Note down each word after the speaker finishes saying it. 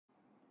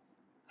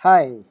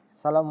Hai,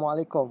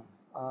 Assalamualaikum.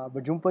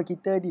 Berjumpa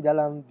kita di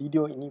dalam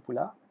video ini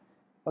pula.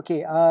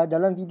 Okey,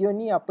 dalam video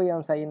ni apa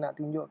yang saya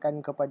nak tunjukkan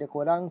kepada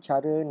korang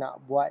cara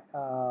nak buat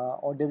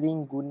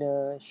ordering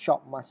guna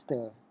shop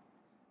master.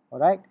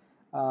 Alright.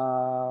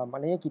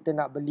 Maknanya kita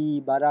nak beli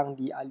barang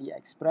di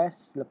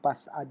AliExpress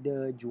lepas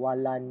ada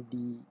jualan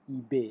di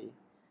eBay.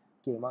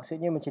 Okey,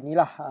 maksudnya macam ni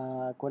lah.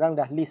 Korang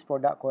dah list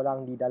produk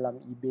korang di dalam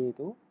eBay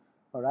tu.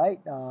 Alright,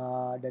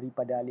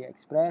 daripada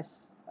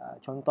AliExpress.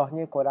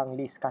 Contohnya korang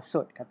list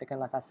kasut,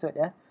 katakanlah kasut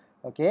ya.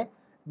 Okey.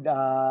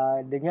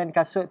 Dengan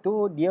kasut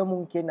tu dia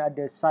mungkin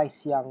ada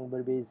saiz yang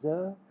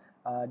berbeza,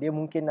 dia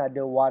mungkin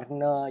ada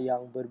warna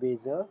yang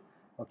berbeza.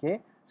 Okey.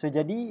 So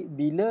jadi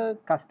bila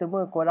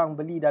customer korang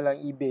beli dalam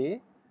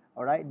eBay,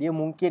 alright, dia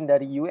mungkin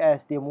dari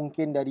US, dia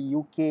mungkin dari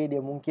UK,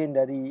 dia mungkin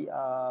dari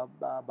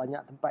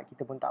banyak tempat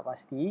kita pun tak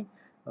pasti.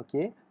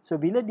 Okey.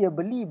 So bila dia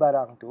beli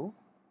barang tu,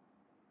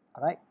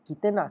 alright,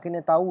 kita nak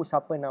kena tahu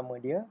siapa nama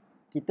dia,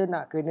 kita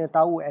nak kena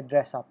tahu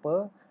address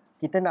apa,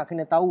 kita nak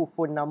kena tahu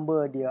phone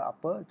number dia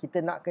apa, kita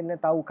nak kena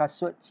tahu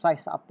kasut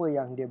saiz apa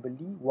yang dia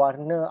beli,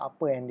 warna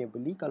apa yang dia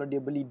beli. Kalau dia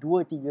beli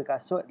 2-3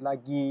 kasut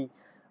lagi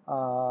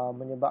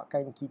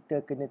menyebabkan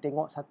kita kena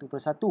tengok satu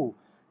persatu.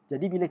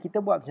 Jadi bila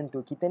kita buat macam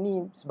tu, kita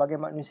ni sebagai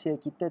manusia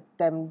kita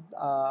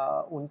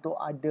untuk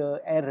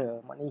ada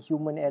error, maknanya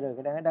human error.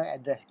 Kadang-kadang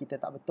address kita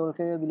tak betul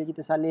ke bila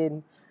kita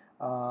salin,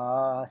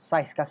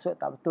 saiz kasut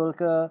tak betul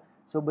ke.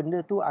 So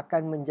benda tu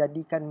akan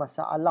menjadikan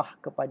masalah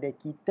kepada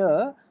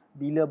kita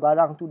bila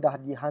barang tu dah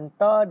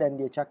dihantar dan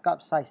dia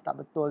cakap saiz tak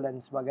betul dan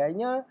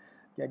sebagainya.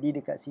 Jadi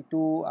dekat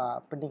situ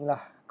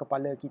peninglah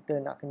kepala kita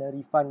nak kena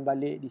refund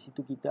balik. Di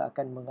situ kita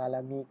akan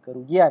mengalami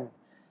kerugian.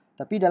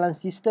 Tapi dalam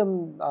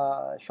sistem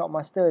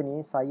Shopmaster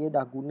ni saya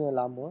dah guna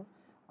lama.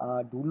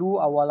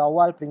 Dulu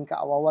awal-awal, peringkat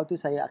awal-awal tu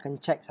saya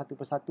akan check satu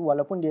persatu.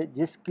 Walaupun dia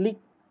just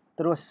klik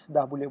terus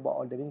dah boleh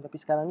buat ordering.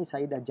 Tapi sekarang ni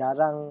saya dah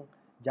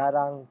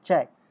jarang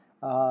check.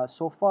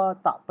 So far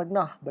tak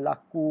pernah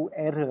berlaku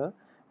error.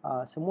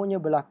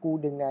 Semuanya berlaku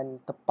dengan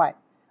tepat.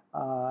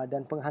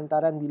 Dan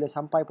penghantaran bila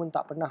sampai pun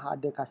tak pernah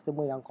ada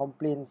customer yang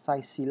komplain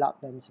saiz silap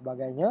dan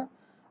sebagainya.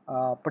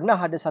 Pernah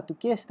ada satu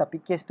kes,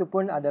 tapi kes tu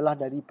pun adalah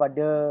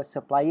daripada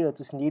supplier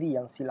tu sendiri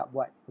yang silap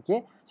buat.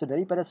 Okay? So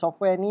daripada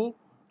software ni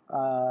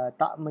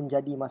tak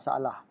menjadi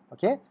masalah.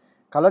 Okay?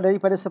 Kalau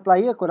daripada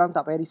supplier, korang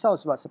tak payah risau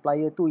sebab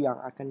supplier tu yang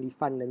akan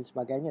refund dan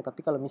sebagainya. Tapi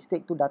kalau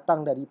mistake tu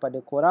datang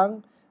daripada korang,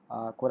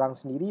 korang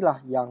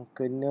sendirilah yang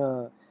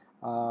kena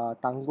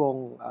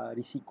tanggung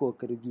risiko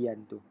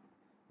kerugian tu.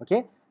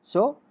 Okay?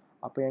 So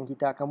apa yang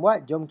kita akan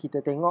buat, jom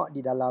kita tengok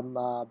di dalam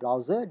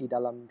browser, di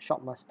dalam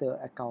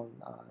Shopmaster account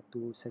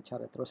tu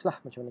secara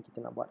teruslah macam mana kita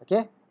nak buat.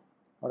 Okay?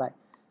 Alright.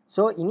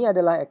 So ini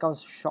adalah account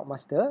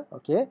Shopmaster.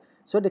 Okay?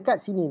 So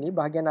dekat sini ni,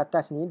 bahagian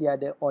atas ni dia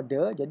ada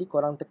order. Jadi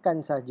korang tekan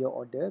saja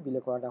order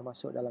bila korang dah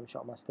masuk dalam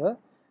Shopmaster.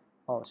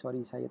 Oh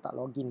sorry, saya tak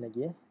login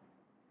lagi.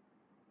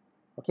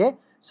 Okay,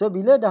 so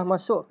bila dah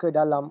masuk ke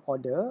dalam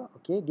order,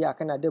 okay, dia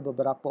akan ada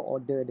beberapa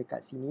order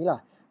dekat sini lah.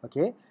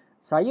 Okay,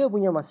 saya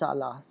punya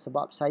masalah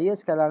sebab saya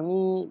sekarang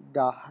ni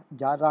dah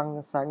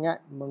jarang sangat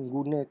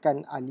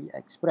menggunakan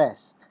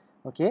AliExpress.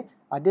 Okay,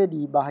 ada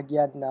di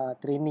bahagian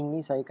training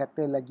ni saya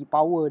kata lagi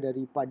power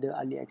daripada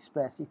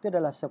AliExpress. Itu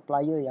adalah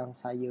supplier yang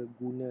saya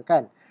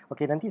gunakan.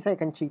 Okay, nanti saya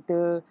akan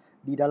cerita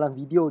di dalam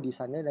video di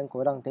sana dan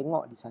korang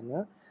tengok di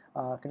sana.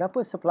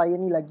 Kenapa supplier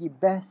ni lagi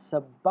best?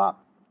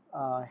 Sebab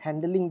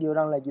handling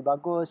diorang lagi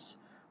bagus.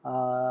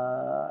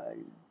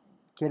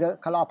 Kira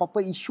kalau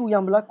apa-apa isu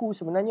yang berlaku,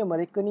 sebenarnya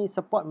mereka ni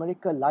support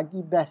mereka lagi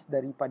best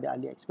daripada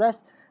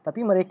AliExpress.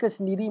 Tapi mereka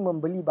sendiri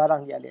membeli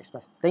barang di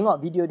AliExpress. Tengok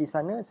video di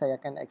sana,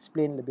 saya akan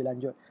explain lebih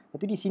lanjut.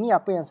 Tapi di sini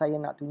apa yang saya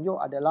nak tunjuk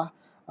adalah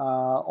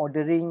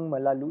ordering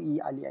melalui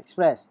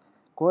AliExpress.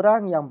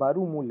 Korang yang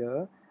baru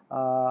mula,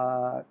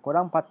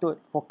 korang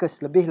patut fokus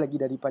lebih lagi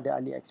daripada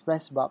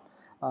AliExpress sebab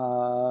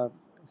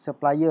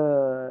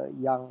supplier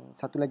yang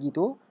satu lagi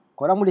tu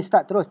korang boleh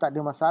start terus, tak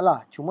ada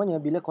masalah.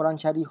 Cumanya bila korang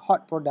cari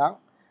hot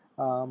product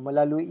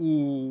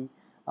melalui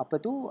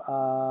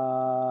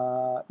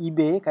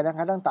eBay,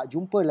 kadang-kadang tak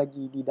jumpa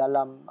lagi di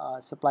dalam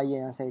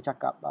supplier yang saya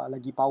cakap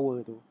lagi power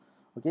tu.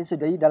 Okay, so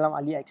dari dalam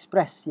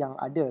AliExpress yang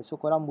ada. So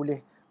korang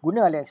boleh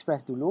guna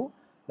AliExpress dulu.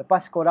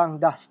 Lepas korang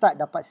dah start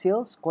dapat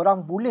sales,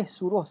 korang boleh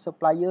suruh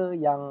supplier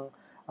yang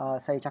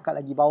saya cakap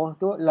lagi bawah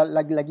tu,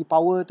 lagi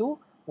power tu,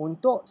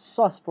 untuk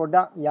source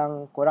produk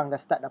yang korang dah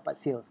start dapat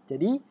sales.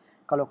 Jadi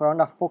kalau korang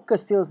dah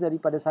fokus sales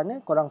daripada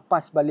sana, korang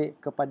pass balik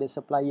kepada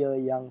supplier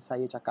yang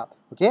saya cakap.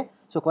 Okay?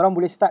 So korang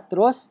boleh start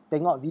terus,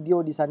 tengok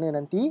video di sana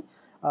nanti.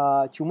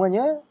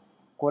 Cumanya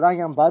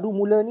korang yang baru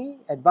mula ni,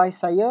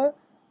 advice saya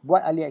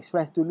buat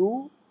AliExpress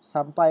dulu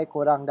sampai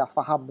korang dah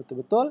faham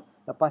betul-betul.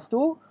 Lepas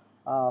tu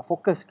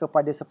fokus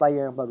kepada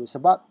supplier yang baru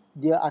sebab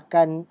dia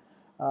akan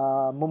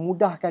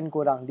memudahkan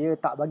korang. Dia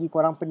tak bagi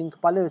korang pening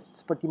kepala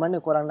seperti mana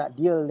korang nak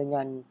deal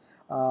dengan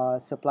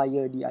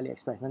supplier di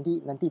AliExpress.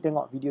 Nanti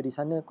tengok video di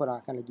sana, korang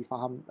akan lagi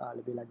faham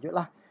lebih lanjut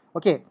lah.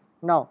 Okay,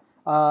 now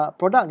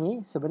produk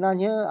ni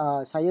sebenarnya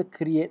saya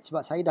create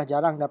sebab saya dah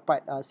jarang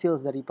dapat sales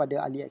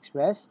daripada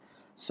AliExpress.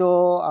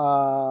 So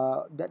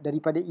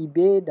daripada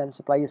eBay dan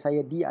supplier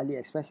saya di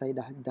AliExpress, saya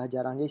dah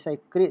jarang. Jadi saya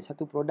create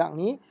satu produk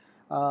ni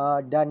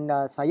dan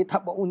saya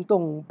tak buat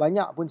untung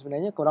banyak pun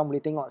sebenarnya. Korang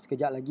boleh tengok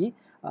sekejap lagi.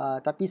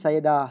 Tapi saya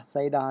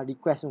dah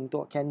request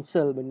untuk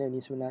cancel benda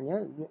ni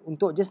sebenarnya,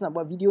 untuk just nak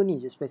buat video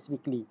ni je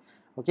specifically.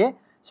 Okay,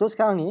 so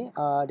sekarang ni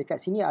dekat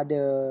sini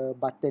ada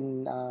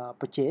button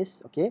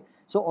purchase. Okay,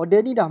 so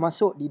order ni dah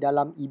masuk di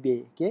dalam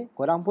eBay. Okay,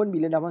 korang pun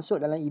bila dah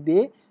masuk dalam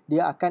eBay,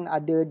 dia akan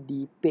ada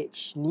di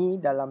page ni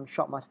dalam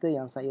shop master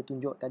yang saya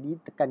tunjuk tadi.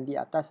 Tekan di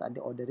atas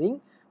ada ordering.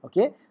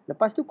 Okay,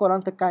 lepas tu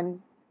korang tekan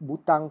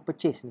butang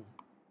purchase ni.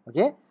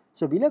 Okay,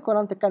 so bila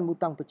korang tekan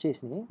butang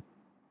purchase ni,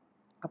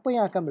 apa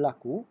yang akan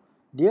berlaku,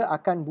 dia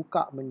akan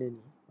buka benda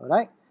ni.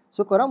 Alright,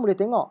 so korang boleh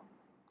tengok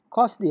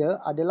cost dia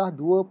adalah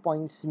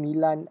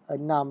 2.96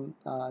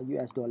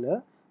 US dollar.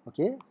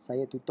 Okay,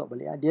 saya tutup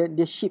balik.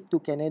 Dia ship to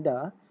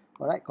Canada.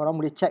 Alright, korang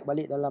boleh check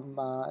balik dalam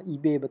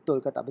eBay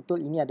betul ke tak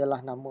betul. Ini adalah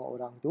nama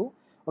orang tu.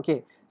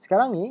 Okay,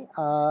 sekarang ni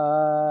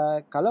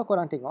kalau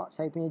korang tengok,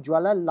 saya punya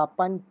jualan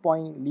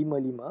 8.55.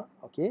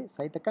 Okay,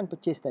 saya tekan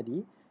purchase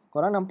tadi.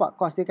 Korang nampak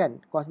cost dia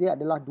kan? Cost dia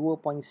adalah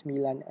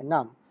 2.96.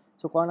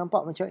 So korang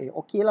nampak macam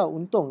okey lah,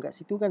 untung kat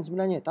situ kan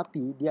sebenarnya.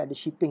 Tapi dia ada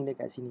shipping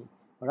dekat sini.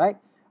 Alright,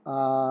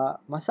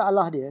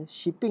 masalah dia,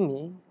 shipping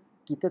ni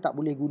kita tak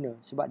boleh guna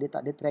sebab dia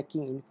tak ada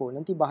tracking info.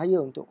 Nanti bahaya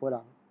untuk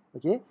korang.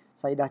 Okay,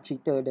 saya dah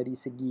cerita dari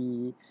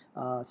segi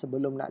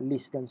sebelum nak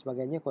list dan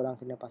sebagainya, korang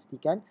kena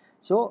pastikan.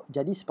 So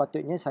jadi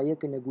sepatutnya saya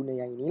kena guna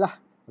yang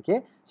inilah.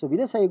 Okay, so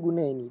bila saya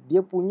guna ini, dia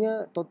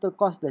punya total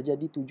cost dah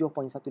jadi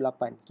 7.18.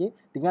 Okay,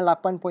 dengan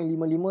 8.55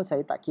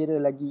 saya tak kira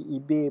lagi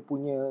eBay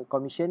punya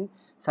commission,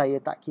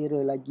 saya tak kira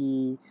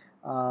lagi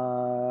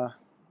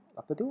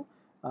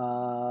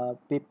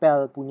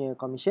PayPal punya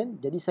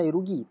commission. Jadi saya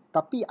rugi.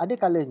 Tapi ada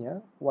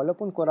kalanya,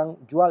 walaupun korang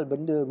jual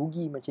benda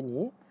rugi macam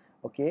ni,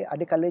 okay,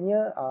 ada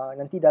kalanya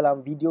nanti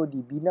dalam video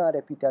di Bina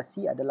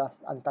Reputasi adalah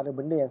antara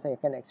benda yang saya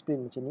akan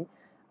explain macam ni.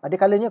 Ada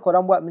kalanya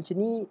korang buat macam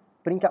ni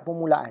peringkat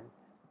permulaan.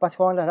 Lepas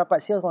korang dah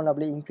dapat sales, korang dah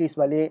boleh increase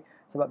balik.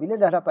 Sebab bila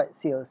dah dapat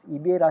sales,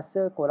 eBay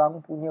rasa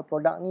korang punya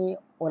produk ni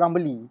orang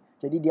beli.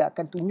 Jadi dia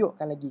akan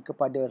tunjukkan lagi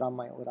kepada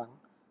ramai orang.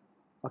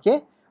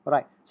 Okay,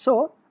 alright.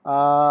 So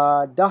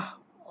dah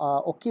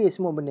okay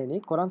semua benda ni,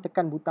 korang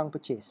tekan butang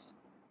purchase.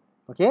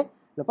 Okay,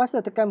 lepas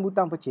dah tekan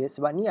butang purchase,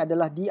 sebab ni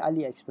adalah di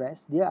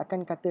AliExpress, dia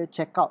akan kata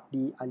check out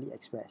di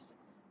AliExpress.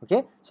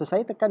 Okay, so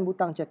saya tekan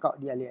butang check out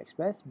di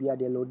AliExpress biar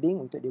dia loading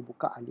untuk dia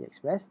buka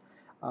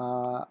AliExpress.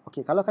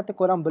 Okay, kalau kata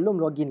korang belum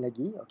login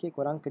lagi, okay,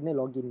 korang kena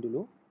login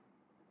dulu.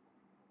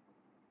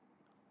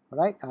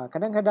 Alright,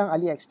 kadang-kadang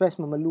AliExpress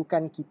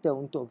memerlukan kita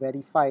untuk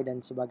verify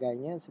dan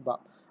sebagainya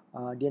sebab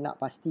dia nak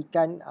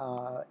pastikan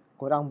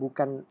korang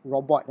bukan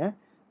robot.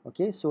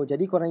 Okay, so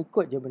jadi korang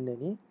ikut je benda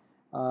ni.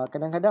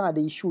 Kadang-kadang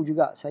ada isu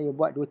juga, saya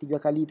buat 2-3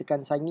 kali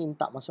tekan sign in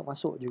tak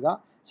masuk-masuk juga.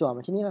 So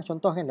macam ni lah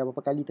contoh kan, dah berapa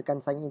kali tekan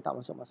sign in tak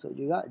masuk-masuk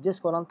juga. Just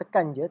korang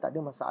tekan je, tak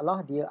ada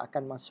masalah, dia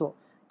akan masuk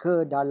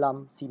ke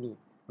dalam sini.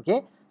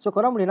 Okay, so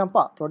korang boleh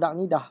nampak produk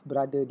ni dah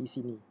berada di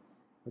sini.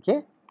 Okay,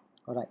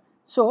 alright.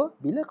 So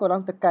bila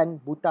korang tekan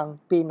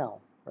butang pay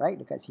now, right,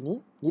 dekat sini,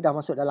 ni dah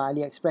masuk dalam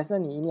AliExpress lah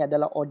ni. Ini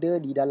adalah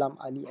order di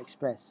dalam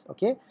AliExpress.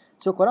 Okay,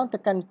 so korang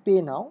tekan pay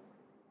now,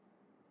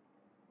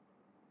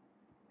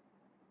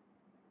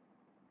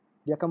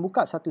 dia akan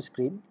buka satu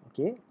screen.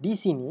 Okay, di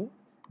sini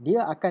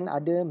dia akan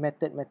ada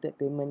method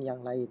payment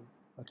yang lain.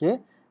 Okay,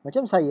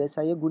 macam saya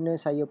guna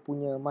saya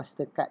punya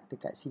Mastercard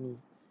dekat sini.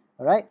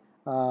 Alright,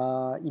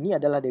 ini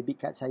adalah debit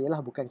card saya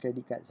lah, bukan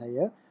credit card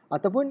saya.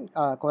 Ataupun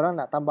korang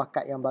nak tambah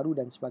kad yang baru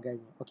dan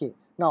sebagainya. Okay,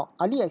 now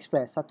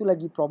AliExpress, satu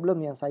lagi problem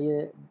yang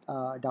saya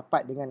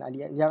dapat dengan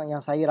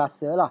yang saya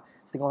rasa lah,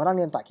 setengah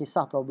orang yang tak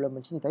kisah problem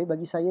macam ni, tapi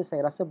bagi saya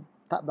rasa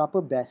tak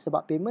berapa best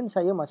sebab payment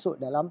saya masuk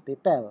dalam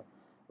PayPal.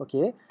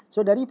 Okay,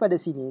 so daripada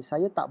sini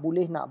saya tak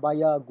boleh nak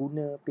bayar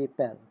guna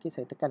PayPal. Okay,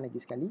 saya tekan lagi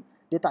sekali,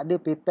 dia tak ada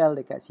PayPal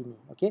dekat sini.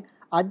 Okay,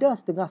 ada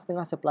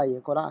setengah-setengah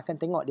supplier, korang akan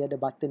tengok dia ada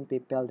button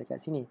PayPal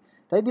dekat sini.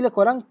 Tapi bila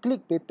korang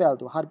klik PayPal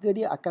tu, harga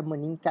dia akan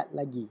meningkat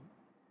lagi.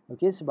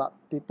 Okay, sebab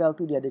PayPal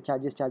tu dia ada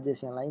charges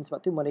yang lain. Sebab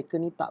tu mereka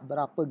ni tak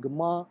berapa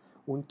gemar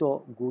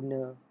untuk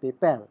guna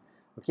PayPal.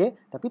 Okay,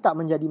 tapi tak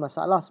menjadi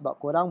masalah sebab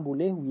korang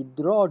boleh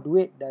withdraw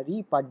duit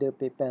daripada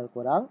PayPal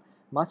korang,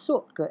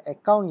 masuk ke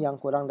akaun yang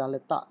korang dah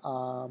letak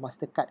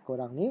Mastercard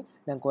korang ni,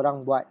 dan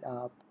korang buat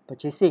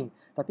purchasing.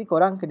 Tapi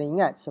korang kena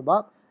ingat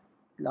sebab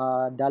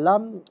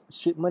dalam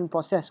shipment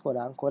process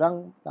korang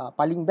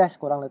paling best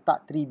korang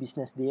letak 3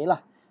 business day lah.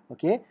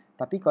 Okay,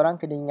 tapi korang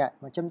kena ingat,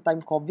 macam time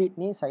COVID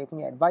ni, saya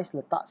punya advice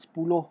letak 10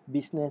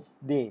 business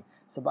day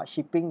sebab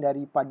shipping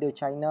daripada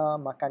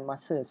China makan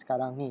masa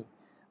sekarang ni.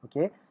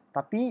 Okay,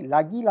 tapi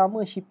lagi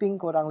lama shipping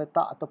korang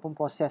letak ataupun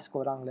proses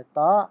korang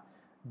letak,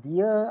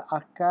 dia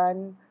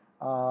akan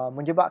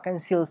menyebabkan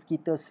sales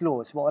kita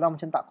slow sebab orang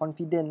macam tak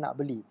confident nak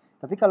beli.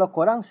 Tapi kalau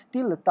korang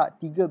still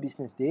letak 3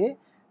 business day,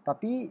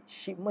 tapi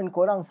shipment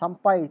korang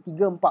sampai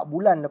 3-4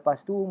 bulan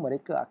lepas tu,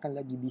 mereka akan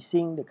lagi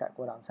bising dekat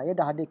korang. Saya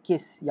dah ada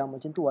case yang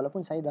macam tu,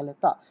 walaupun saya dah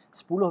letak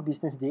 10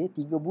 business day,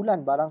 3 bulan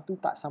barang tu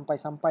tak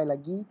sampai-sampai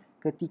lagi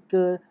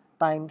ketika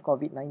time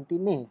COVID-19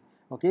 ni.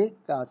 Okey,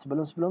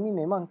 sebelum-sebelum ni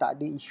memang tak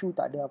ada isu,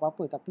 tak ada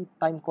apa-apa, tapi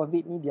time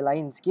COVID ni dia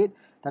lain sikit.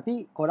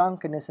 Tapi korang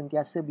kena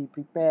sentiasa be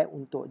prepare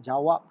untuk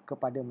jawab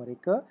kepada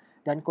mereka,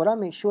 dan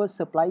korang make sure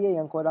supplier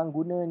yang korang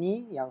guna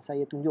ni, yang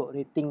saya tunjuk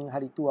rating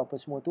hari tu apa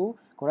semua tu,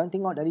 korang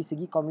tengok dari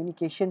segi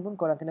communication pun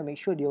korang kena make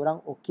sure dia orang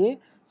okey,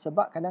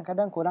 sebab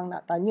kadang-kadang korang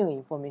nak tanya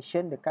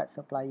information dekat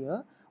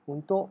supplier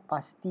untuk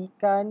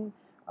pastikan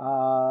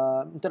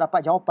untuk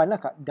dapat jawapan lah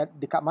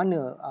dekat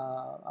mana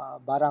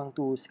barang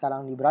tu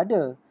sekarang ni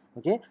berada.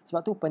 Okay,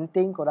 sebab tu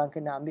penting korang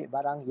kena ambil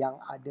barang yang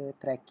ada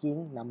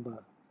tracking number.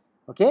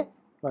 Okay,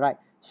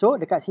 alright. So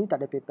dekat sini tak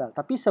ada PayPal.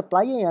 Tapi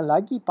supplier yang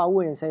lagi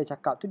power yang saya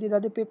cakap tu, dia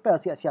dah ada PayPal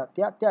siap-siap.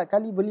 Tiap-tiap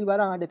kali beli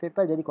barang ada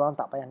PayPal, jadi korang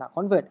tak payah nak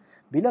convert.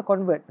 Bila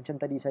convert, macam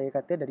tadi saya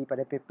kata,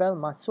 daripada PayPal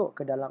masuk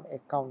ke dalam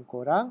akaun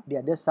korang, dia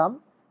ada some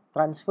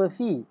transfer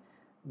fee.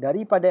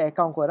 Daripada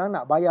akaun korang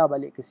nak bayar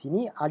balik ke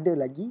sini, ada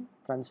lagi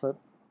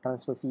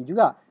transfer fee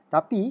juga.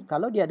 Tapi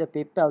kalau dia ada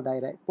PayPal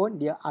direct pun,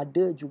 dia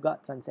ada juga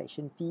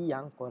transaction fee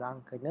yang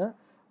korang kena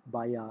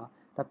bayar.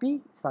 Tapi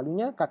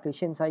selalunya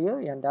calculation saya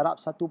yang darab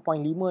 1.5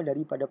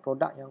 daripada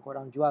produk yang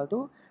korang jual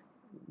tu,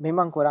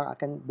 memang korang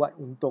akan buat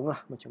untung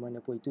lah macam mana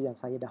pun. Itu yang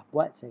saya dah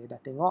buat, saya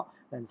dah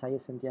tengok, dan saya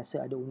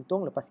sentiasa ada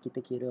untung lepas kita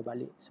kira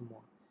balik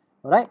semua.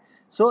 Alright,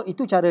 so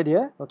itu cara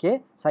dia.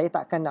 Okay, saya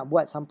takkan nak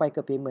buat sampai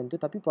ke payment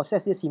tu, tapi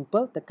proses dia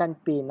simple. Tekan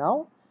pay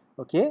now.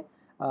 Okay,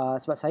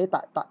 sebab saya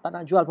tak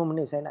nak jual pun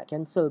benda, saya nak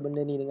cancel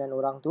benda ni dengan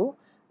orang tu.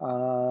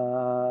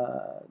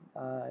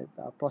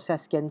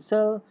 Proses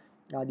cancel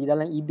di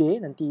dalam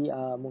eBay nanti,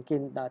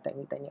 mungkin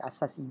teknik-teknik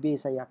asas eBay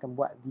saya akan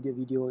buat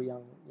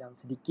video-video yang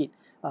sedikit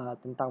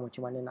tentang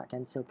macam mana nak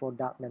cancel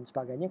produk dan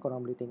sebagainya.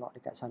 Korang boleh tengok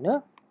dekat sana.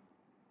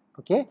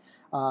 Okay,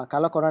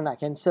 kalau korang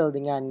nak cancel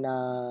dengan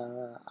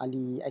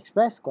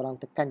AliExpress, korang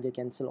tekan je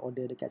cancel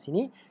order dekat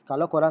sini.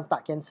 Kalau korang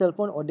tak cancel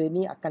pun, order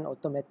ni akan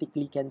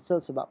automatically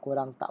cancel sebab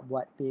korang tak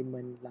buat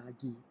payment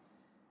lagi.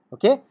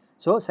 Okay,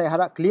 so saya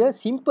harap clear.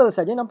 Simple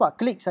saja, nampak?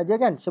 Klik saja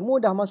kan, semua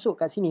dah masuk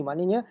kat sini.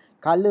 Maknanya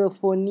color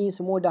phone ni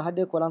semua dah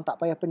ada, korang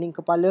tak payah pening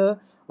kepala.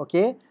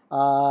 Okay,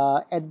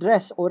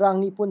 address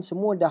orang ni pun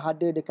semua dah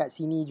ada dekat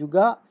sini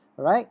juga.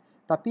 Alright,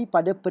 tapi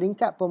pada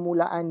peringkat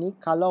permulaan ni,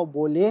 kalau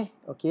boleh,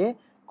 okay,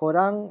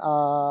 korang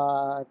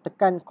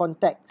tekan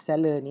contact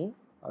seller ni.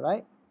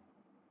 Alright,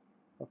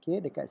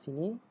 okay, dekat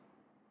sini.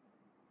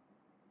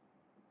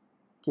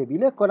 Okay,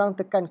 bila korang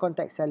tekan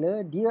contact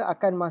seller, dia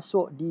akan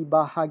masuk di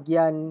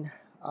bahagian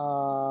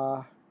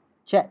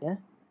chat ya.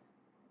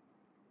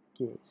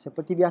 Okay,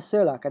 seperti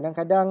biasalah,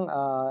 kadang-kadang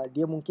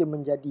dia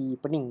mungkin menjadi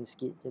pening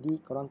sikit.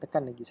 Jadi korang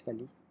tekan lagi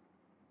sekali.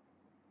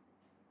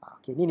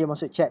 Okay, ni dia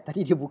masuk chat.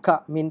 Tadi dia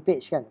buka main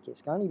page kan. Okay,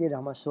 sekarang ni dia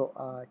dah masuk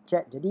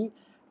chat.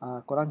 Jadi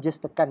korang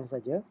just tekan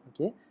saja.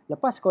 Okay,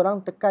 lepas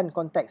korang tekan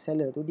contact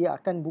seller tu, dia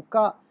akan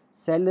buka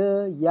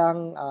seller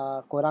yang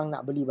korang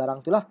nak beli barang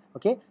tu lah.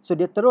 Okay, so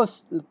dia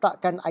terus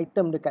letakkan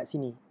item dekat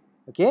sini.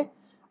 Okay,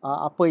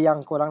 apa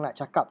yang korang nak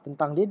cakap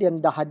tentang dia, dia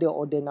dah ada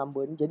order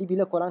number ni. Jadi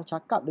bila korang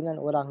cakap dengan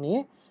orang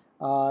ni,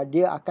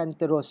 dia akan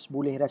terus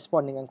boleh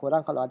respon dengan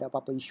korang kalau ada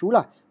apa-apa isu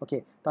lah.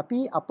 Okay,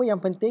 tapi apa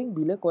yang penting,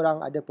 bila korang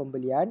ada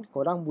pembelian,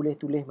 korang boleh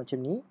tulis macam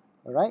ni.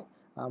 Alright,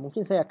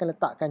 mungkin saya akan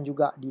letakkan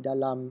juga di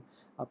dalam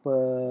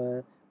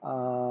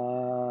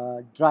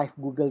drive,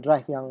 Google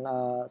Drive yang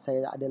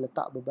saya ada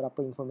letak beberapa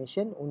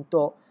information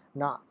untuk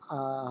nak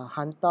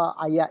hantar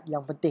ayat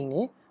yang penting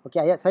ni. Okay,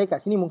 ayat saya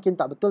kat sini mungkin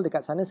tak betul,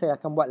 dekat sana saya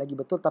akan buat lagi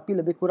betul, tapi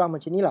lebih kurang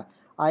macam ni lah.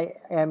 I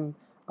am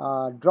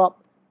drop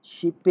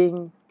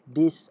shipping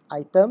this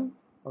item.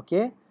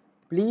 Okay,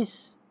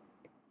 please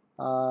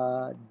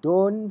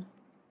don't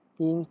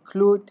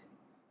include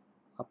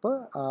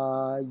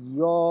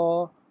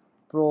your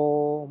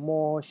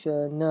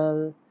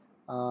promotional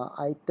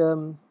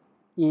item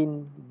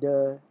in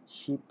the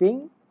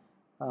shipping.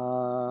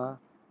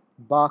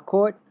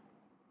 Barcode,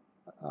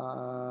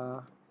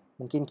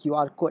 mungkin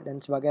QR code dan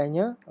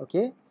sebagainya.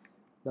 Okay,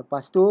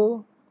 lepas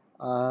tu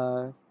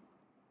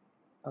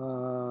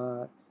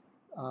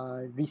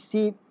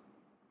receipt,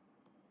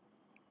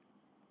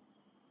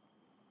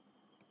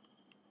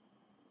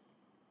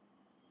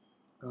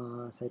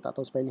 saya tak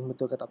tahu spelling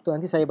betul ke tak betul.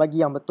 Nanti saya bagi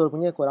yang betul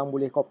punya, korang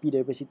boleh copy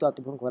daripada situ,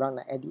 ataupun korang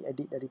nak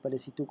edit daripada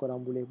situ, korang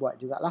boleh buat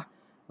jugalah.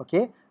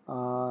 Okay,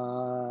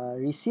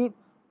 receipt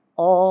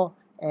or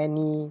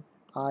any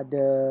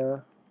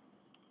other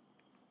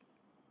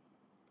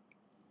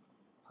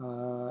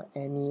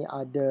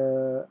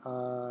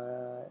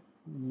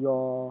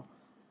your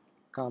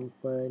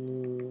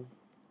company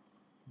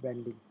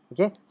branding.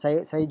 Okay,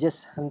 saya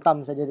just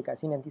hentam saja dekat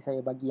sini. Nanti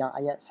saya bagi yang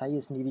ayat saya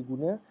sendiri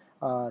guna.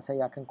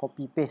 Saya akan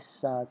copy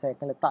paste, saya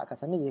akan letak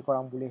kat sana, jadi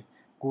korang boleh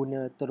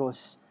guna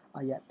terus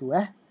ayat tu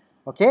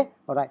Okay,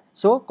 alright.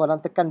 So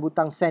korang tekan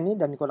butang send ni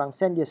dan korang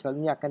send, dia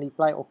selalunya akan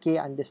reply okay,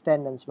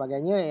 understand dan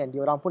sebagainya. Yang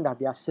diorang pun dah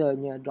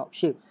biasanya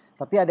dropship.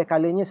 Tapi ada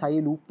kalanya saya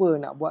lupa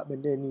nak buat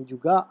benda ni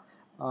juga.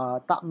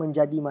 Tak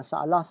menjadi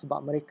masalah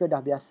sebab mereka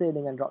dah biasa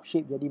dengan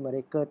dropship, jadi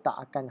mereka tak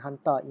akan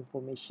hantar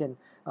information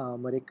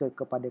mereka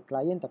kepada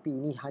klien. Tapi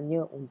ini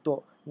hanya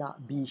untuk nak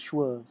be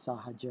sure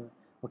sahaja.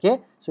 Okay,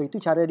 so itu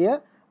cara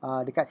dia.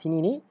 Dekat sini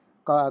ni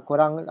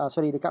korang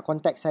dekat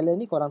contact seller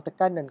ni korang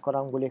tekan dan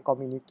korang boleh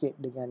communicate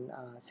dengan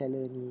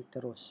seller ni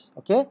terus.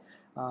 Okay,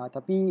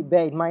 tapi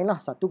bear in mind lah,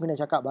 satu kena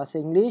cakap bahasa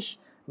English,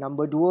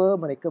 number 2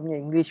 mereka punya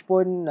English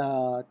pun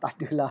tak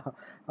adalah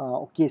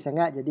okay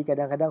sangat, jadi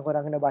kadang-kadang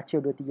korang kena baca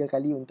 2-3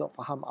 kali untuk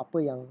faham apa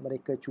yang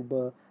mereka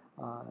cuba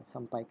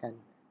sampaikan.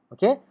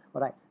 Okay,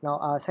 alright.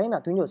 Now saya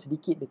nak tunjuk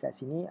sedikit dekat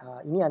sini.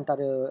 Ini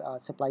antara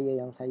supplier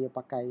yang saya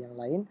pakai yang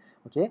lain.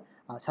 Okay,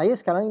 saya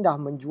sekarang ni dah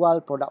menjual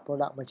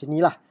produk-produk macam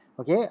ni lah.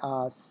 Okay,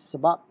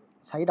 sebab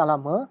saya dah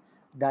lama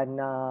dan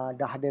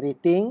dah ada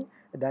rating,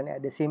 dan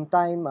at the same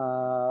time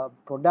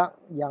produk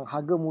yang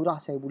harga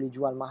murah saya boleh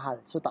jual mahal.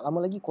 So tak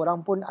lama lagi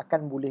korang pun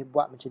akan boleh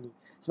buat macam ni.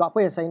 Sebab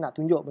apa yang saya nak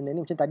tunjuk benda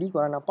ni, macam tadi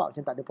korang nampak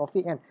macam tak ada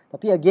profit kan.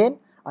 Tapi again,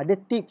 ada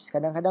tips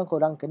kadang-kadang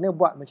korang kena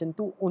buat macam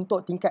tu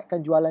untuk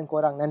tingkatkan jualan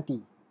korang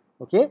nanti.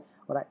 Okay,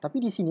 alright. Tapi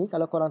di sini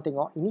kalau korang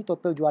tengok, ini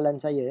total jualan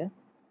saya.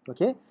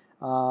 Okay,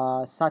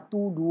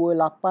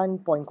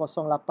 128.08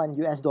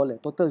 US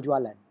dollar total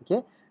jualan.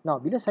 Okay, now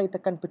bila saya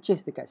tekan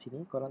purchase dekat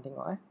sini, korang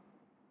tengok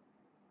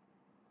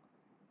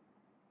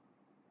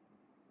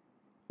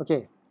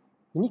okay,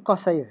 ini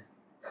cost saya.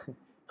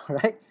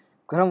 Alright,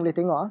 korang boleh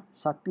tengok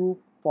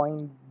 1.2.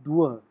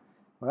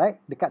 Alright,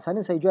 dekat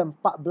sana saya jual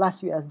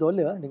 14 US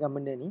dollar dengan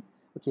benda ni.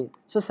 Okay,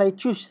 so saya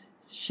choose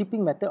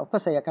shipping method. Of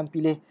course saya akan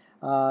pilih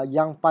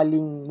yang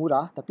paling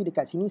murah, tapi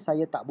dekat sini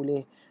saya tak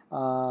boleh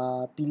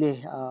pilih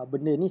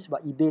benda ni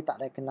sebab eBay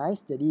tak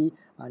recognize. Jadi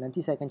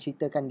nanti saya akan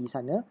ceritakan di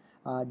sana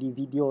di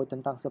video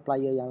tentang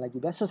supplier yang lagi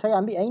best. So saya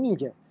ambil yang ini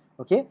je.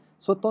 Okay,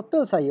 so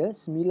total saya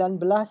 19.51.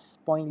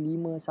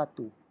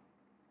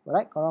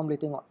 Alright, korang boleh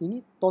tengok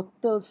ini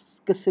total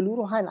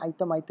keseluruhan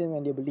item-item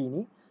yang dia beli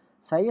ni.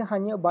 Saya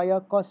hanya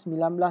bayar kos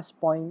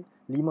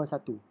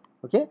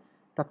 19.51. Okay,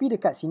 tapi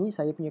dekat sini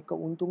saya punya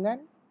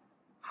keuntungan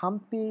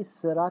hampir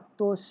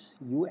 100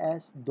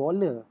 US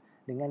dollar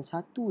dengan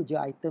satu je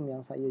item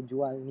yang saya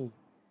jual ni.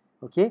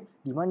 Okay,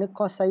 di mana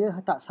kos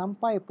saya tak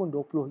sampai pun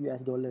 20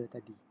 US dollar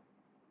tadi.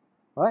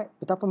 Alright,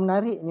 betapa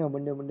menariknya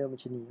benda-benda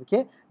macam ni.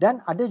 Okay,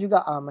 dan ada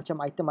juga macam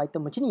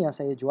item-item macam ni yang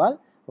saya jual.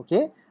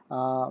 Okay,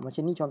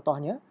 macam ni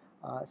contohnya.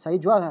 Saya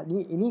jual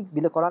ini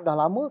bila korang dah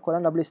lama,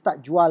 korang dah boleh start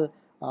jual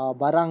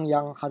barang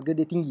yang harga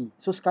dia tinggi.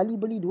 So sekali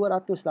beli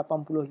 280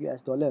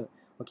 US dollar.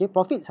 Okay,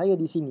 profit saya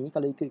di sini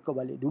kalau ikut-ikut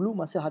balik, dulu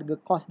masa harga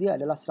kos dia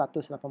adalah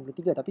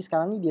 183, tapi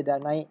sekarang ni dia dah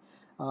naik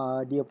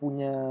dia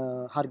punya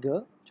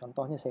harga.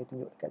 Contohnya saya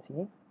tunjuk kat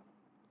sini.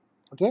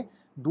 Okay,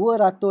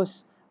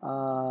 200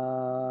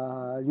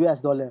 US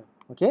dollar.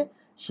 Okay,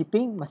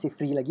 shipping masih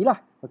free lagi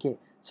lah. Okay,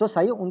 so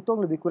saya untung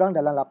lebih kurang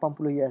dalam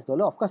 80 US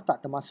dollar. Of course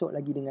tak termasuk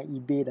lagi dengan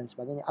eBay dan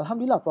sebagainya.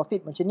 Alhamdulillah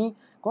profit macam ni.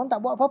 Korang tak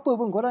buat apa-apa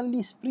pun, korang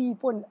list free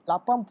pun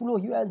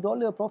 80 US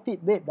dollar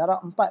profit, babe.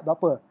 Darab 4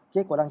 berapa?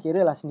 Okay, korang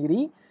kira lah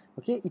sendiri.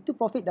 Okay, itu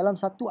profit dalam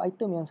satu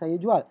item yang saya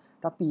jual.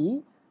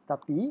 Tapi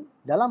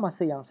dalam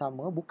masa yang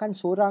sama, bukan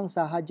seorang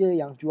sahaja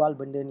yang jual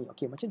benda ni.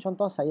 Okay, macam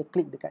contoh saya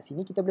klik dekat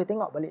sini, kita boleh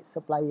tengok balik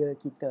supplier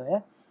kita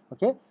ya.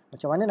 Okay,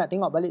 macam mana nak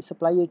tengok balik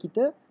supplier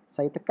kita?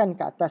 Saya tekan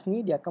ke atas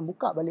ni, dia akan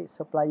buka balik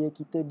supplier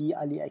kita di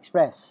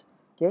AliExpress.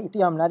 Okay, itu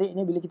yang menarik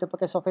ni, bila kita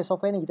pakai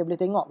software-software ni, kita boleh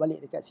tengok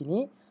balik dekat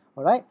sini.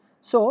 Alright,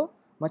 so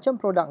macam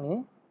produk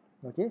ni,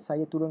 okay,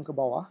 saya turun ke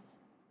bawah.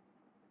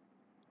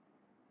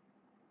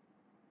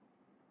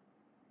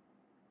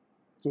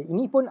 Okay,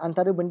 ini pun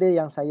antara benda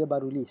yang saya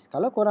baru list.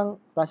 Kalau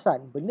korang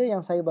perasan, benda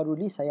yang saya baru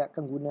list, saya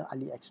akan guna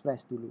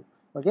AliExpress dulu.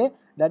 Okay,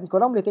 dan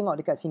korang boleh tengok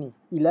dekat sini,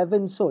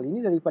 11 sold. Ini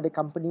daripada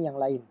company yang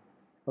lain.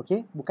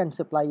 Okay, bukan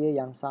supplier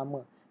yang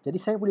sama. Jadi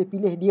saya boleh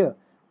pilih dia.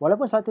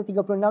 Walaupun 136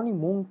 ni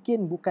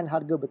mungkin bukan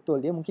harga betul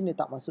dia, mungkin dia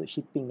tak masuk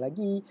shipping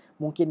lagi,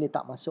 mungkin dia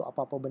tak masuk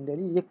apa-apa benda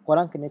ni. Jadi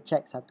korang kena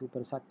check satu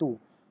persatu.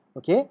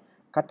 Okay,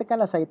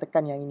 katakanlah saya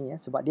tekan yang ini ya,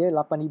 sebab dia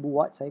 8000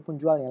 watt, saya pun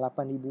jual yang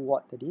 8000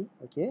 watt tadi.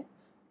 Okay,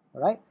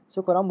 alright,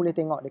 so korang boleh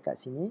tengok dekat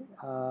sini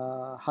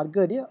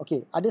harga dia.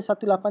 Okay, ada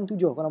 187,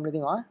 korang boleh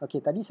tengok.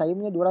 Okay, tadi saya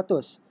punya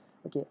 200.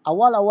 Okay,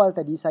 awal-awal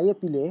tadi saya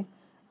pilih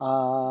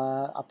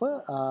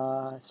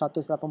 187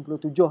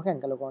 kan,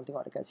 kalau korang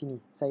tengok dekat sini.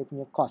 Saya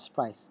punya cost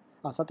price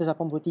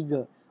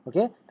 183.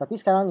 Okay, tapi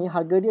sekarang ni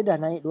harga dia dah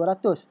naik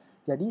 200.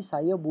 Jadi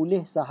saya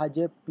boleh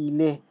sahaja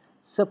pilih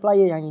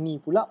supplier yang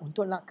ini pula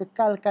untuk nak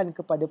kekalkan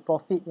kepada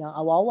profit yang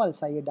awal-awal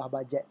saya dah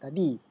bajet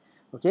tadi.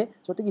 Okay,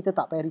 sebab tu kita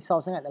tak payah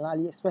risau sangat. Dalam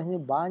AliExpress ni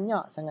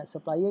banyak sangat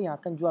supplier yang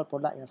akan jual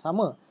produk yang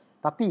sama.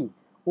 Tapi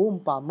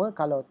umpama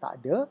kalau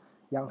tak ada,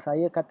 yang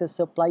saya kata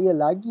supplier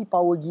lagi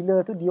power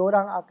gila tu,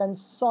 diorang akan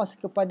source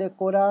kepada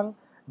korang,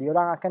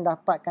 diorang akan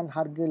dapatkan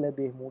harga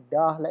lebih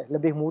mudah,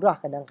 lebih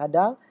murah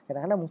kadang-kadang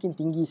mungkin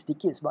tinggi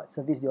sedikit sebab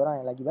servis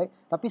diorang yang lagi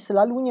baik. Tapi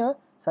selalunya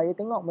saya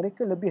tengok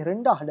mereka lebih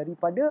rendah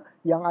daripada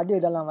yang ada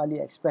dalam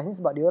AliExpress ni,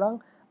 sebab diorang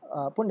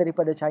pun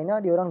daripada China,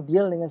 diorang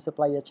deal dengan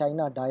supplier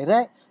China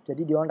direct,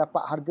 jadi diorang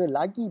dapat harga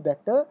lagi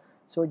better.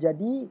 So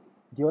jadi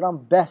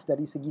diorang best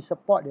dari segi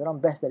support,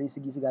 diorang best dari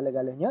segi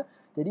segala-galanya.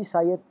 Jadi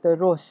saya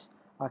terus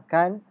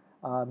akan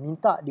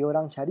minta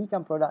diorang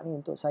carikan produk ni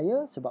untuk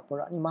saya, sebab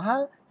produk ni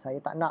mahal.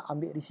 Saya tak nak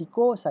ambil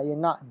risiko, saya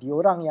nak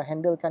diorang yang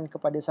handlekan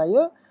kepada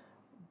saya.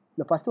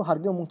 Lepas tu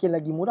harga mungkin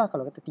lagi murah,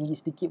 kalau kata tinggi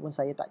sedikit pun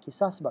saya tak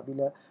kisah, sebab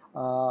bila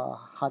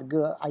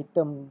harga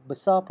item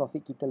besar,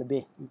 profit kita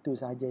lebih. Itu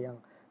sahaja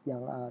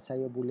yang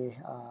saya boleh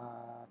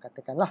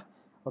katakanlah.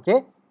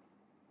 Okay,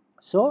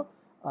 so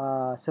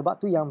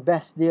sebab tu yang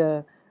best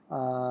dia,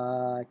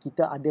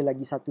 kita ada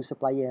lagi satu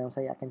supplier yang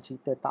saya akan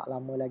cerita tak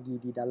lama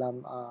lagi di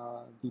dalam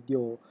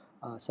video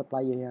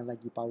supplier yang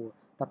lagi power.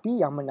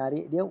 Tapi yang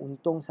menarik dia,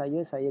 untung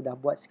saya dah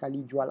buat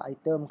sekali jual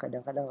item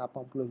kadang-kadang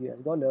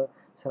 $80,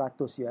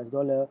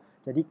 $100.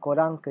 Jadi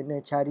korang kena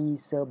cari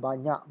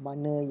sebanyak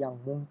mana yang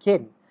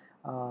mungkin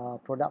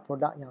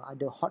produk-produk yang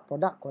ada hot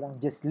product, korang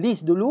just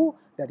list dulu,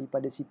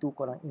 daripada situ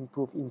korang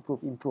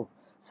improve.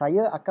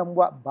 Saya akan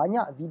buat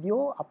banyak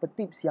video apa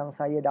tips yang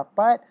saya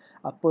dapat,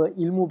 apa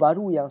ilmu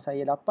baru yang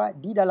saya dapat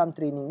di dalam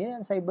training ni,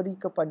 yang saya beri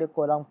kepada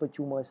korang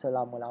percuma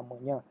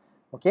selama-lamanya.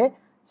 Okay,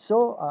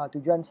 so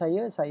tujuan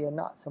saya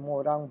nak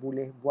semua orang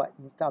boleh buat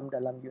income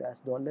dalam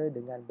US dollar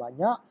dengan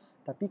banyak.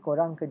 Tapi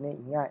korang kena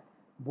ingat,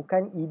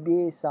 bukan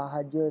eBay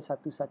sahaja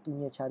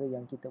satu-satunya cara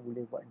yang kita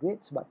boleh buat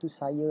duit. Sebab tu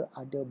saya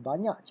ada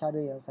banyak cara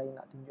yang saya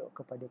nak tunjuk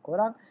kepada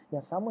korang,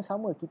 yang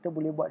sama-sama kita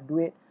boleh buat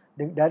duit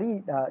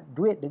dari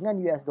duit dengan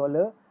US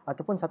dollar.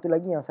 Ataupun satu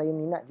lagi yang saya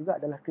minat juga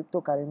adalah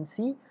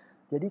cryptocurrency.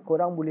 Jadi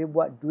korang boleh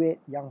buat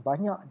duit yang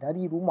banyak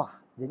dari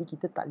rumah. Jadi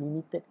kita tak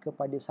limited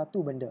kepada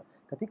satu benda.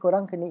 Tapi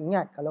korang kena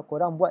ingat, kalau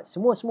korang buat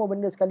semua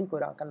benda sekali,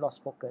 korang akan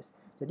lost focus.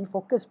 Jadi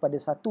fokus pada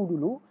satu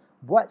dulu,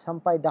 buat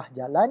sampai dah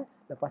jalan,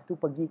 lepas tu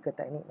pergi ke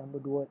teknik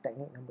nombor 2,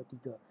 teknik nombor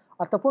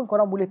 3. Ataupun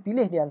korang boleh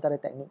pilih di antara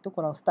teknik tu,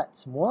 korang start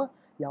semua.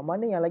 Yang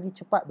mana yang lagi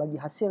cepat bagi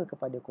hasil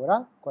kepada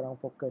korang, korang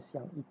fokus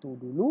yang itu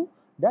dulu,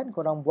 dan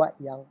korang buat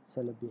yang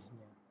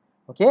selebihnya.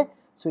 Okay,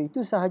 so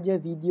itu sahaja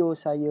video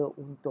saya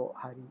untuk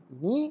hari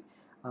ini.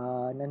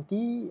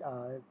 Nanti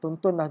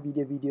tontonlah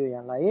video-video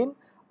yang lain.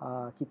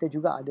 Kita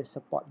juga ada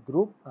support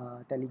group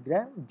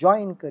Telegram.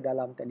 Join ke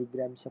dalam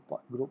Telegram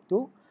support group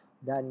tu.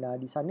 Dan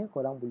di sana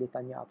korang boleh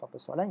tanya apa-apa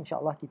soalan.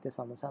 InsyaAllah kita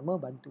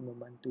sama-sama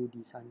bantu-membantu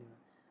di sana.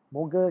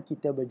 Moga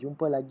kita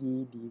berjumpa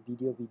lagi di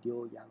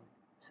video-video yang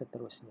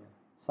seterusnya.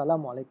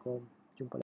 Assalamualaikum.